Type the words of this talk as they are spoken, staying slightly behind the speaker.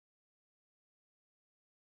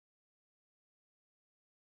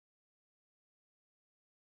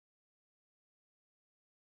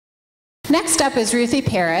Next up is Ruthie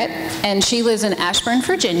Parrott, and she lives in Ashburn,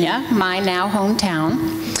 Virginia, my now hometown.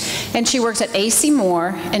 And she works at AC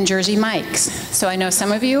Moore and Jersey Mike's. So I know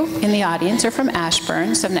some of you in the audience are from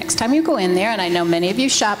Ashburn, so next time you go in there, and I know many of you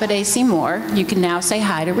shop at AC Moore, you can now say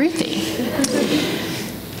hi to Ruthie.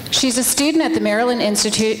 She's a student at the Maryland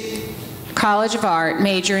Institute College of Art,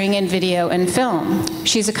 majoring in video and film.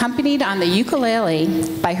 She's accompanied on the ukulele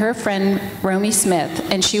by her friend Romey Smith,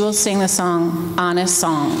 and she will sing the song Honest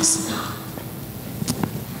Songs.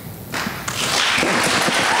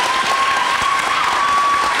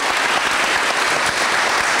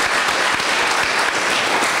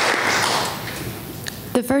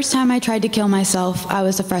 The first time I tried to kill myself, I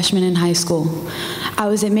was a freshman in high school. I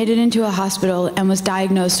was admitted into a hospital and was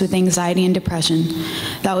diagnosed with anxiety and depression.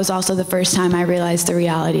 That was also the first time I realized the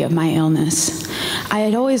reality of my illness. I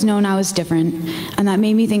had always known I was different, and that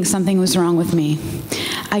made me think something was wrong with me.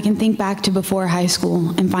 I can think back to before high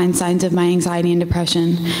school and find signs of my anxiety and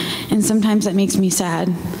depression, and sometimes that makes me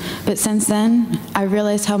sad. But since then, I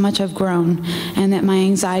realized how much I've grown, and that my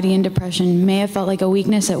anxiety and depression may have felt like a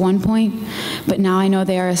weakness at one point, but now I know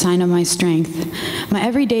they are a sign of my strength. My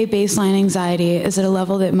everyday baseline anxiety is at a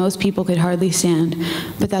level that most people could hardly stand,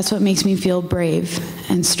 but that's what makes me feel brave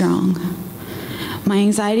and strong. My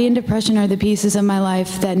anxiety and depression are the pieces of my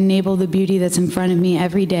life that enable the beauty that's in front of me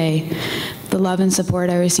every day, the love and support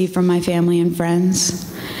I receive from my family and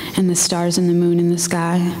friends, and the stars and the moon in the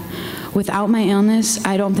sky. Without my illness,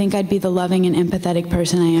 I don't think I'd be the loving and empathetic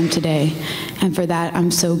person I am today, and for that,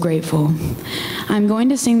 I'm so grateful. I'm going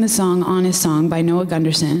to sing the song Honest Song by Noah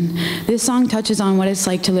Gundersen. This song touches on what it's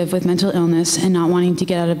like to live with mental illness and not wanting to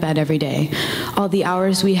get out of bed every day, all the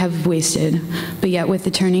hours we have wasted, but yet with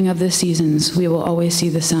the turning of the seasons, we will always see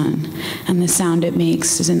the sun, and the sound it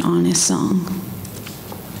makes is an honest song.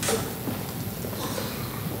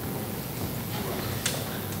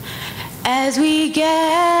 As we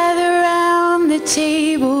gather around the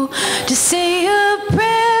table to say a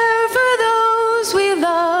prayer for those we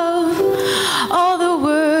love, all the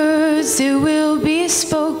words that will be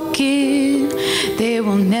spoken, they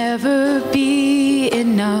will never be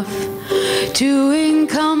enough to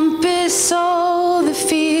encompass all the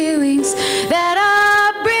feelings that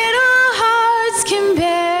our brittle hearts can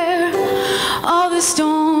bear. All the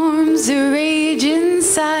storms that rage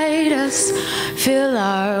inside us fill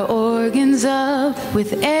our organs up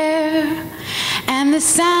with air, and the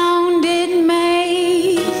sound it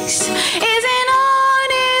makes is an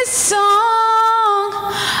honest song.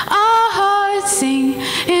 Our hearts sing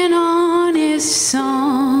an honest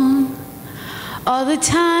song. All the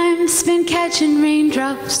time spent catching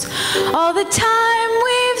raindrops, all the time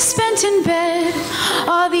we've spent in bed,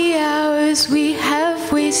 all the hours we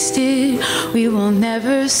have wasted, we will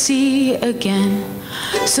never see again.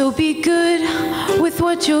 So be good with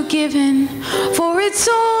what you're given, for it's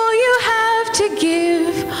all you have to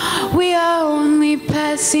give. We are only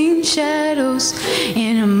passing shadows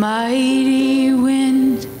in a mighty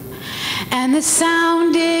wind, and the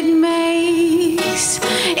sound it makes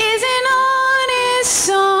is an honest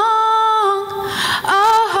song.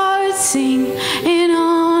 Our hearts sing an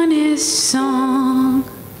honest song.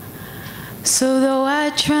 So though I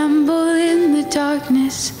tremble in the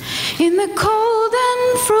darkness, in the cold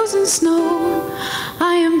and frozen snow,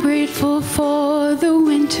 I am grateful for the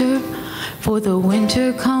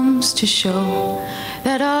winter comes to show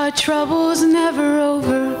that our trouble's never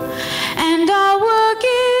over and our work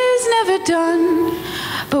is never done.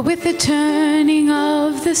 But with the turning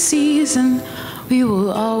of the season, we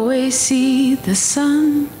will always see the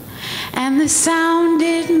sun, and the sound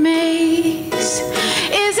it makes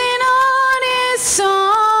is